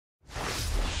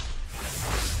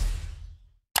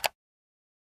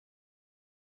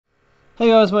Hey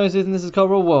guys, my name is Ethan, this is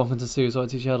Carberra. Welcome to Series where I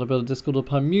teach you how to build a Discord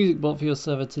upon music bot for your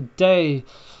server. Today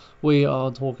we are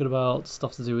talking about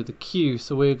stuff to do with the queue.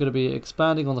 So we're going to be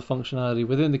expanding on the functionality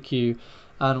within the queue,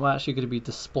 and we're actually going to be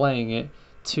displaying it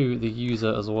to the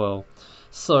user as well.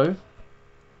 So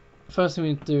first thing we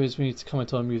need to do is we need to come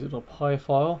into our music.py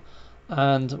file,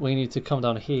 and we need to come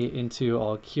down here into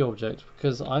our queue object,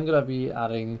 because I'm going to be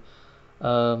adding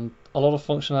a lot of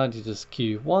functionality to this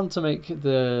queue. One, to make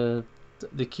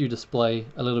the queue display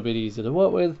a little bit easier to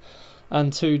work with,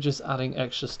 and two, just adding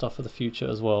extra stuff for the future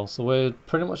as well. So we're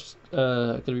pretty much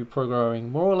going to be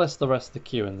programming more or less the rest of the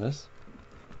queue in this.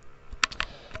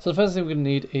 So the first thing we're going to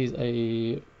need is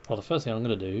the first thing I'm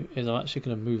going to do is I'm actually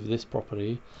going to move this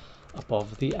property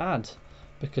above the add,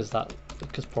 because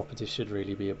properties should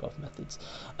really be above methods.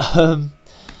 But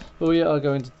we are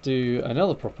going to do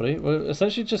another property. We'll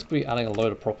essentially just be adding a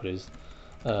load of properties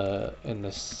in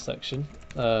this section.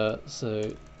 So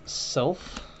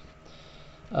self.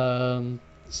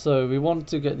 So we want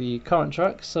to get the current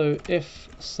track. So if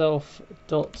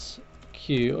self.queue,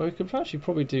 or we could actually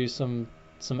probably do some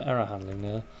error handling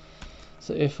there.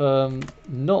 So if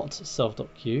not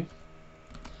self.queue,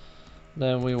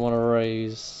 then we want to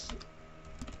raise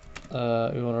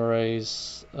a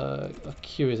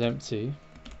queue is empty.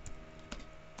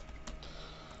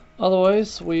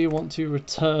 Otherwise, we want to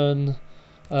return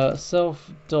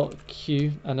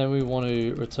self.queue, and then we want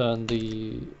to return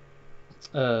the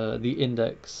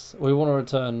index. We want to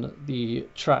return the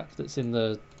track that's in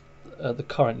the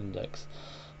current index.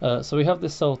 So we have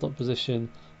this self.position,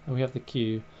 and we have the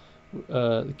queue.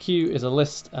 The queue is a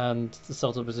list, and the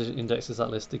self.position index is that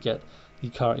list to get the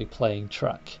currently playing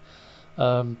track.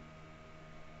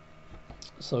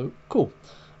 So cool.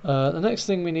 The next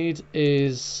thing we need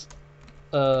is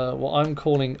what I'm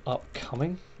calling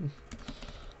upcoming.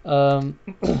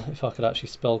 If I could actually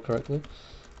spell correctly.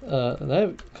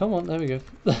 Come on, there we go.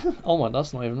 Oh my,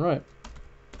 that's not even right.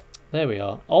 There we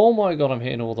are. Oh my god, I'm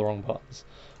hitting all the wrong buttons.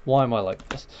 Why am I like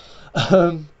this?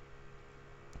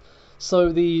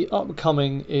 So the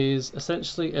upcoming is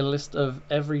essentially a list of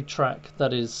every track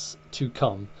that is to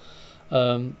come.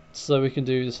 So we can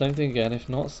do the same thing again. If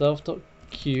not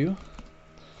self.queue,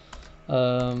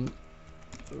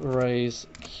 raise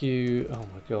queue. Oh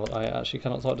my god, I actually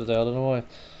cannot type today, I don't know why.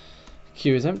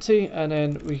 Queue is empty, and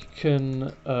then we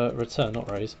can return,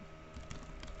 not raise,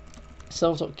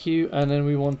 self.queue, and then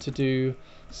we want to do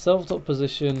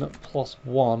self.position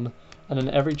 +1, and then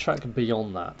every track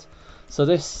beyond that. So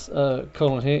this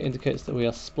colon here indicates that we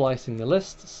are splicing the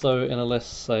list. So in a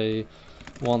list, say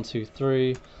 1, 2,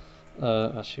 3,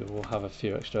 actually we'll have a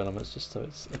few extra elements just so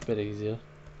it's a bit easier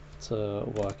to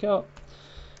work out.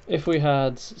 If we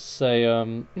had, say,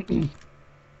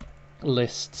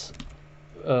 list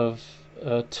of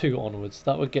 2 onwards,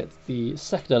 that would get the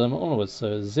second element onwards.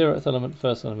 So 0th element,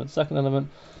 first element, second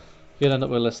element. You'd end up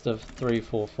with a list of 3,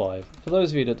 4, 5. For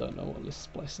those of you that don't know what list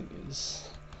splicing is,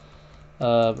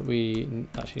 we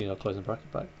actually need our closing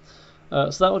bracket back.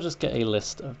 So that will just get a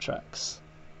list of tracks.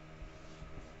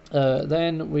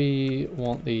 Then we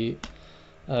want the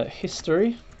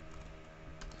history.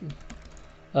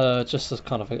 Just as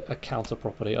kind of a counter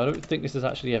property. I don't think this is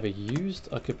actually ever used,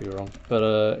 I could be wrong, but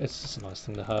it's just a nice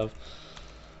thing to have.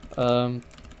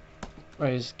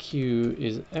 Raise queue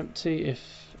is empty if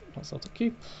not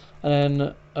self.queue, and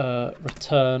then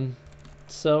return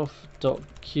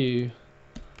self.queue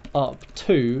up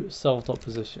to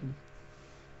self.position.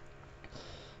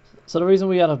 So the reason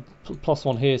we add a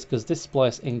 +1 here is because this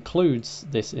splice includes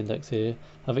this index here.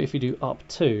 However, if you do up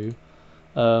to,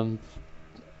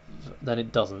 then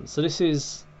it doesn't. So this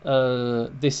is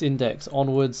this index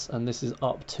onwards, and this is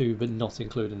up to, but not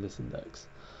including this index.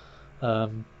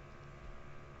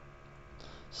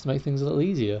 Just to make things a little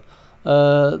easier.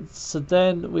 So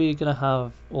then we're going to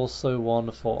have also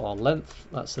one for our length.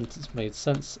 That sentence made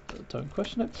sense. Don't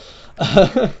question it.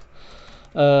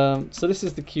 So this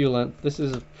is the queue length. This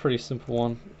is a pretty simple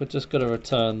one. We're just going to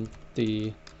return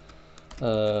the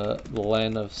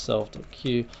len of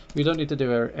self.queue. We don't need to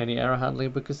do any error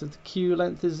handling, because if the queue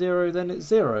length is 0, then it's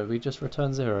 0. We just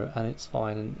return 0, and it's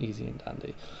fine and easy and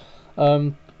dandy.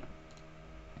 And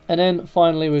then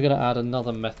finally we're going to add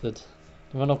another method.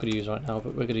 We're not going to use right now,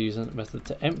 but we're going to use a method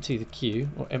to empty the queue,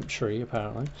 or empty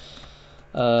apparently.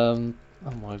 Oh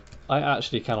my! I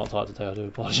actually cannot type today. I do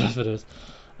apologise for this.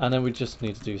 And then we just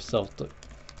need to do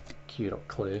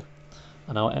self.queue.clear,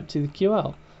 and now empty the queue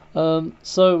out.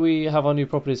 So we have our new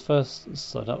properties first,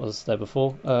 so that was there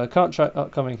before. Current track,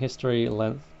 upcoming, history,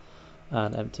 length,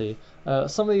 and empty.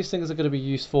 Some of these things are going to be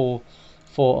useful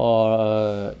for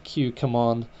our queue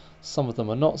command. Some of them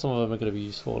are not. Some of them are going to be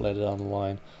useful later down the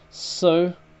line.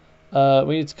 So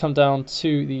We need to come down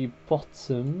to the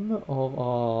bottom of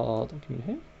our document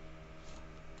here.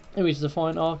 And we need to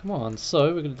define our commands.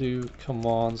 So we're going to do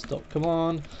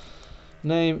commands.command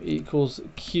name equals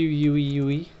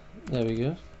QUEUE. There we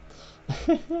go.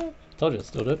 Told you I'd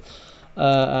still do it.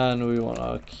 And we want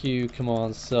our Q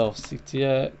command self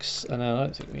CTX. And now I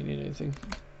don't think we need anything.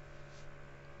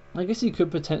 I guess you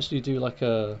could potentially do like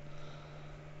a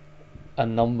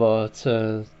number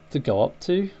to go up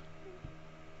to.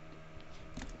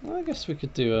 I guess we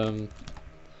could do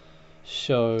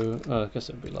show. I guess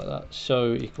it would be like that.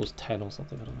 Show equals 10 or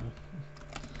something. I don't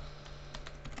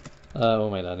know.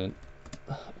 We'll make that in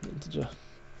integer.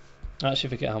 I actually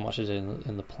forget how much is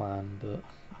in the plan, but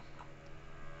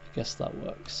I guess that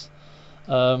works.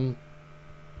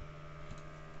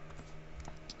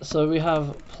 So we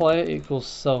have player equals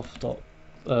self dot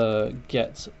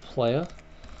get player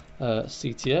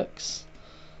CTX.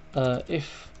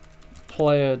 If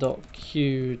player dot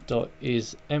q dot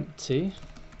is empty,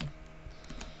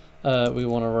 we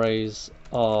want to raise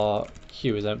our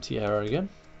q is empty error again.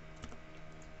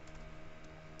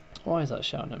 Why is that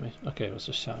shouting at me? Okay, it was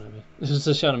just shouting at me. This was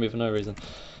just shouting at me for no reason.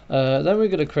 Then we're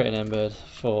going to create an embed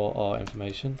for our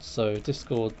information. So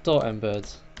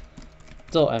discord.embed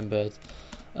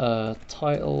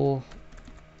title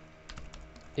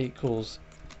equals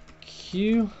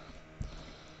q.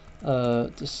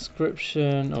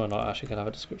 Description. Oh, not actually going to have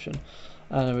a description.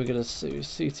 And then we're going to do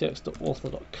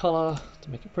ctx.author.color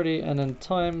to make it pretty, and then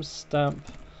timestamp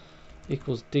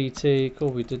equals dt.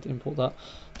 Cool, we did import that.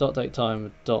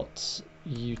 .datetime dot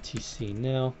utc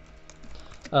now.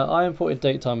 I imported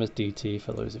datetime as dt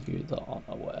for those of you that aren't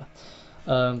aware.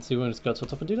 So you want to go to the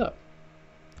top and do that.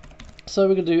 So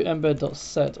we're going to do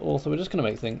embed.set author. We're just going to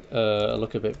make things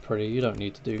look a bit pretty. You don't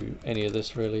need to do any of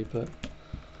this really, but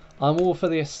I'm all for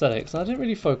the aesthetics. I didn't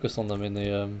really focus on them in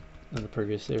the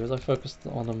previous series. I focused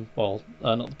on them, well,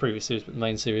 not the previous series, but the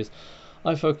main series.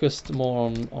 I focused more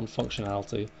on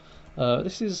functionality.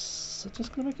 This is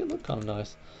just going to make it look kind of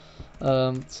nice.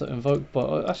 So invoke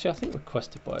by, actually I think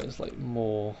requested by is like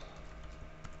more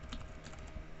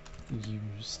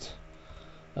used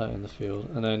in the field.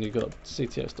 And then you've got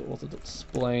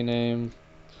ctx.author.display name.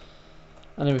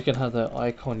 And then we can have the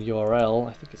icon URL,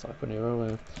 I think it's icon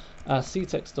URL,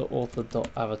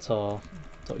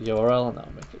 ctx.author.avatar.url, and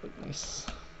that'll make it look nice.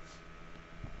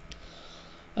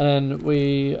 And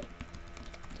we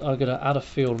are going to add a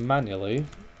field manually,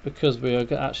 because we are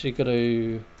actually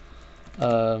going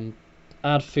to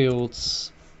add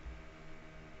fields,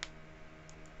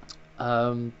 I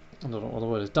don't know what the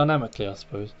word is, dynamically I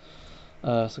suppose.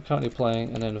 So currently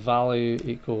playing, and then value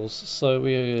equals, so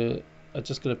we are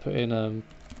just going to put in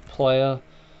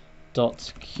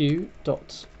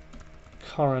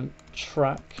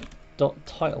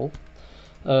player.q.current_track.title.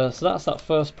 So that's that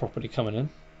first property coming in.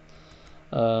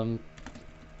 And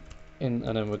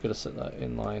then we're going to set that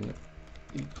inline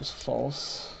equals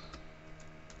false.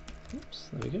 Oops,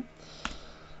 there we go.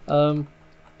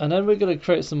 And then we're going to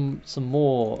create some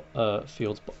more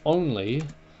fields, but only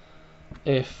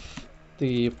if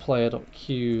the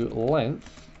player.q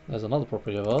length, there's another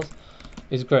property of ours,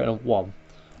 is greater than 1.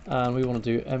 And we want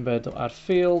to do embed.add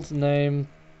field name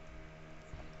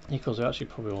equals, we actually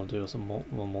probably want to do some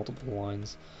more multiple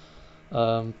lines.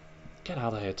 Get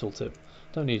out of here, tooltip.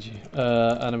 Don't need you.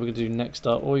 And then we're going to do next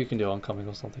up, or you can do oncoming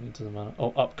or something, it doesn't matter.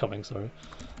 Oh, upcoming, sorry.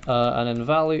 And then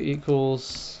value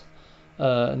equals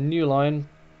new line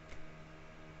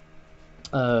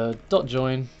dot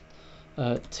join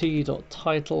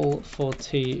t.title for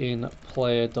t in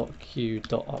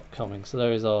player.q.upcoming. So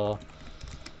there is our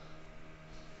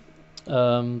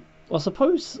I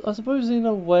suppose in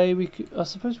a way we could,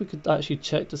 actually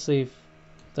check to see if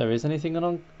there is anything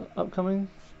on upcoming.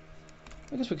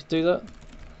 I guess we could do that.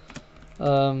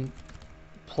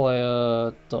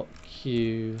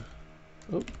 Player.q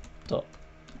dot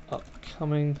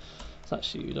upcoming. So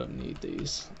actually you don't need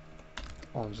these.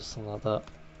 I'll just something like that.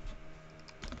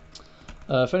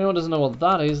 If anyone doesn't know what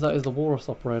that is the walrus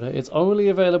operator. It's only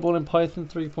available in Python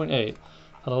 3.8. Had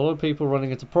a lot of people running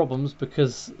into problems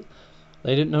because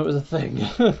they didn't know it was a thing.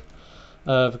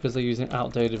 Because they're using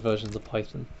outdated versions of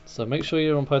Python. So make sure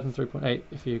you're on Python 3.8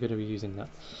 if you're going to be using that.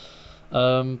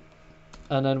 And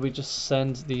then we just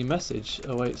send the message,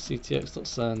 await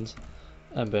ctx.send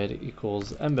embed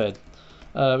equals embed.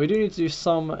 We do need to do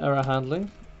some error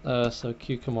handling. So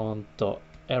q command dot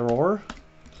error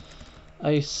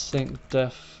async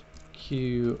def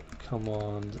q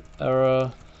command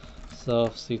error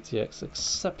self ctx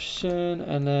exception,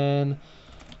 and then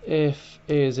if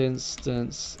is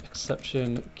instance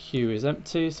exception q is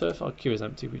empty. So if our q is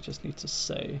empty, we just need to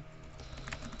say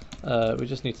we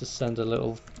just need to send a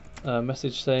little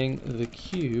message saying the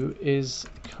queue is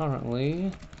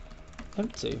currently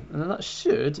empty, and then that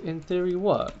should, in theory,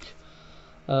 work.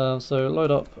 So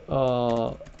load up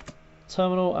our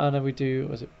terminal, and then we do,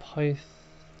 was it Python?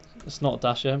 It's not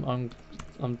 -m.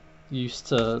 I'm used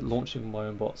to launching my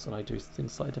own bots, and I do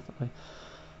things slightly differently.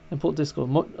 Import Discord.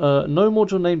 No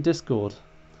module named Discord.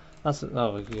 That's it.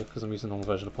 Oh yeah, because I'm using the wrong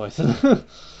version of Python.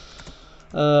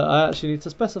 I actually need to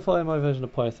specify my version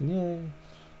of Python. Yay!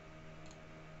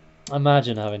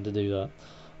 Imagine having to do that.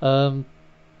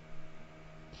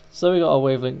 So we got our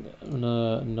wavelength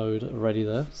node ready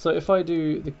there. So if I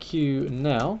do the queue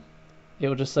now, it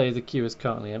will just say the queue is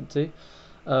currently empty.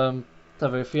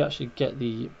 However, if we actually get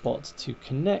the bot to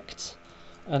connect,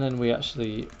 and then we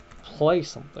actually play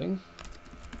something.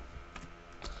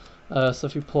 So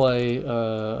if you play,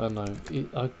 I don't know,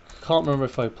 I can't remember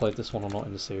if I played this one or not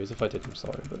in the series. If I did, I'm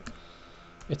sorry, but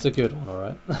it's a good one,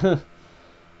 alright.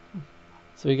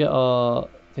 So we get our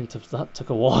thing to, that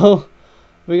took a while.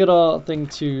 We get our thing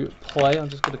to play. I'm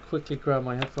just going to quickly grab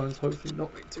my headphones, hopefully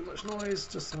not make too much noise,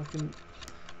 just so I can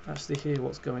actually hear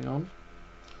what's going on.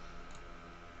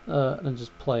 And then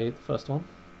just play the first one.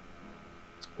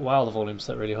 Wow, the volume's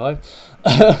set really high.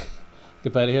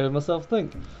 Could barely hear myself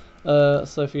think.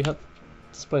 So if you have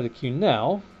display the queue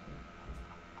now,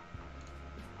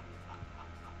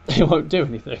 it won't do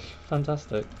anything.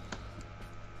 Fantastic.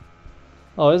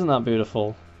 Oh, isn't that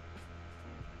beautiful?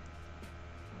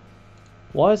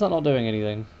 Why is that not doing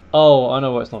anything? Oh, I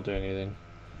know why it's not doing anything.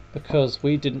 Because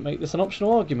we didn't make this an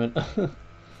optional argument.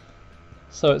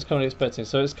 So it's currently expecting.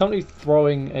 So it's currently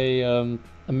throwing a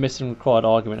missing required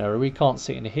argument error. We can't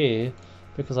see it in here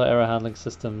because our error handling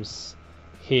systems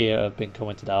here have been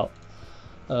commented out.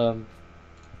 But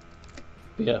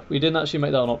yeah, we didn't actually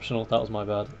make that an optional. That was my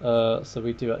bad. So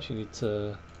we do actually need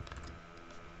to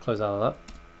close out of that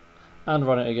and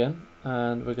run it again.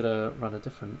 And we're gonna run a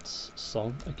different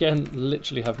song again.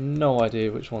 Literally have no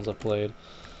idea which ones I've played.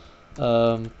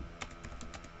 I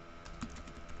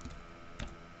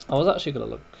was actually gonna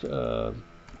look that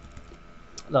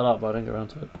up, but I didn't get around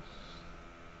to it.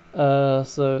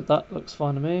 So that looks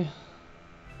fine to me.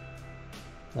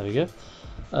 There we go.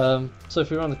 So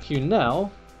if we run the queue now,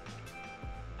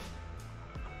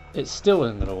 it still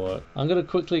isn't gonna work. I'm gonna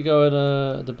quickly go and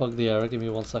debug the error. Give me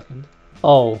 1 second.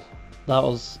 Oh, that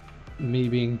was me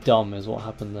being dumb is what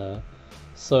happened there.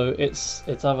 So it's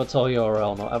avatar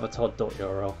URL, not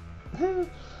avatar.url.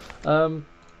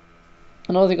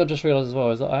 Another thing I just realised as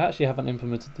well is that I actually haven't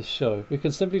implemented this show. We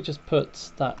can simply just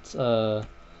put that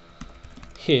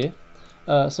here,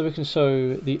 so we can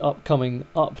show the upcoming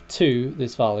up to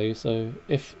this value. So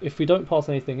if we don't pass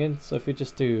anything in, so if we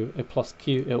just do a plus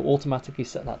q, it will automatically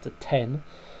set that to 10.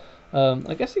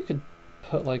 I guess you could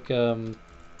put like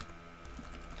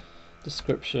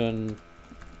description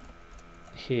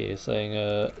here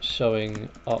saying showing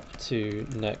up to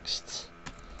next.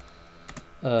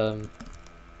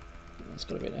 It's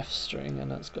got to be an F string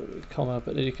and that's got to be a comma,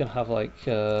 but then you can have like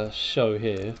show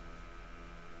here.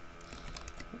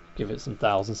 Give it some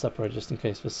thousand separated just in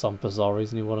case for some bizarre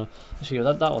reason you want to. Actually,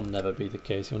 that will never be the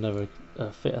case. You'll never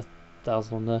fit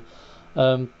 1,000 on there.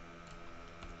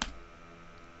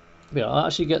 But yeah, I'll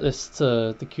actually get this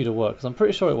to the queue to work because I'm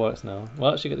pretty sure it works now.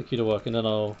 We'll actually get the queue to work and then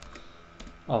I'll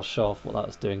show off what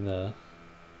that's doing there.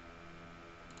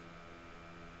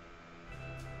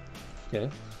 Okay,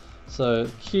 so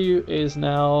queue is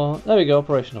now, there we go,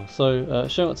 operational. So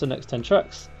showing up to the next 10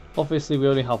 tracks. Obviously we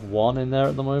only have 1 in there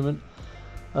at the moment.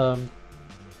 However,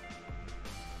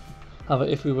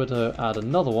 if we were to add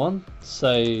another one,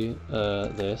 say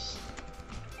this,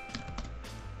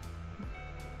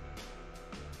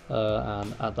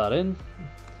 and add that in,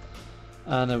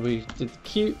 and then we did the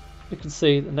queue, you can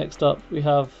see that next up we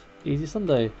have Easy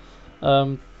Sunday.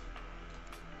 And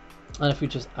if we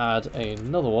just add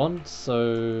another one,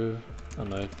 so I don't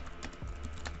know,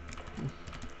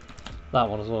 that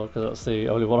one as well, because that's the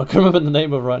only one I can remember the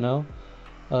name of right now.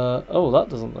 Oh, that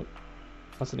doesn't look,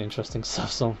 that's an interesting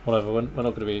surf song. Whatever, we're not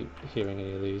going to be hearing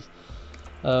any of these.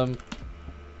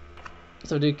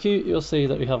 So do queue, you'll see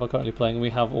that we have our currently playing and we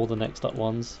have all the next up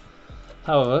ones.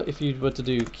 However, if you were to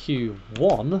do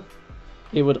Q1,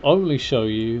 it would only show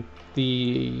you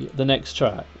the next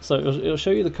track. So it'll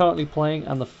show you the currently playing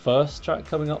and the first track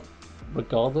coming up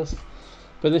regardless.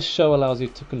 But this show allows you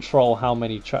to control how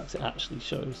many tracks it actually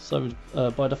shows. So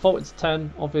by default it's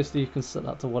 10. Obviously you can set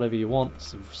that to whatever you want.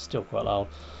 It's still quite loud.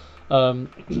 But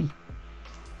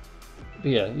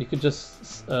yeah, you could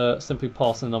just simply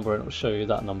pass the number and it will show you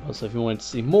that number. So if you wanted to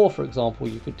see more, for example,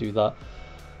 you could do that.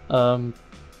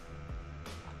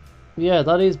 yeah,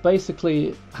 that is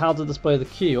basically how to display the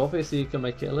queue. Obviously you can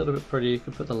make it a little bit pretty, you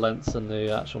can put the lengths and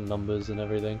the actual numbers and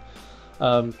everything.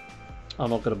 I'm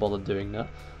not going to bother doing that.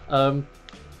 But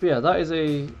yeah, that is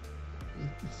a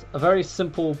very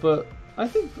simple but I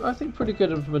think pretty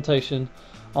good implementation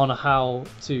on how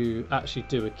to actually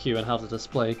do a queue and how to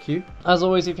display a queue. As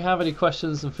always, if you have any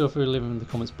questions, then feel free to leave them in the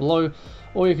comments below,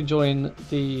 or you can join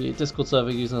the Discord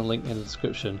server using the link in the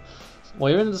description.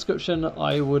 While you're in the description,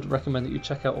 I would recommend that you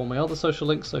check out all my other social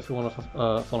links. So if you want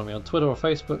to follow me on Twitter or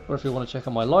Facebook, or if you want to check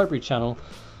out my library channel,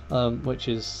 which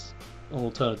is an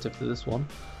alternative to this one,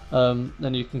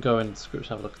 then you can go in the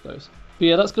description and have a look at those. But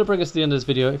yeah, that's going to bring us to the end of this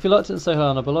video. If you liked it, say hi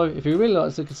down below. If you really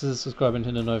liked it, consider subscribing and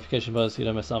hitting the notification bell so you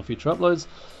don't miss out on future uploads.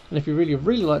 And if you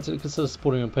really liked it, consider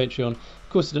supporting me on Patreon. Of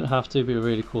course, you don't have to, it'd be a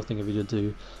really cool thing if you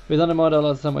do. With that in mind, I'd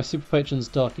like to thank my super patrons,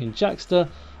 Darky and Jackster,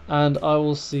 and I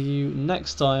will see you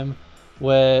next time,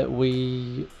 where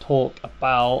we talk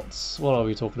about... What are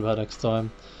we talking about next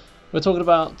time? We're talking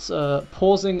about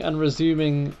pausing and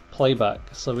resuming playback.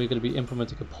 So we're going to be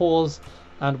implementing a pause,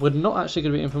 and we're not actually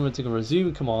going to be implementing a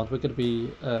resume command. We're going to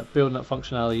be building that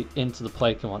functionality into the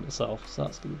play command itself. So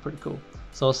that's going to be pretty cool.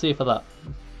 So I'll see you for that.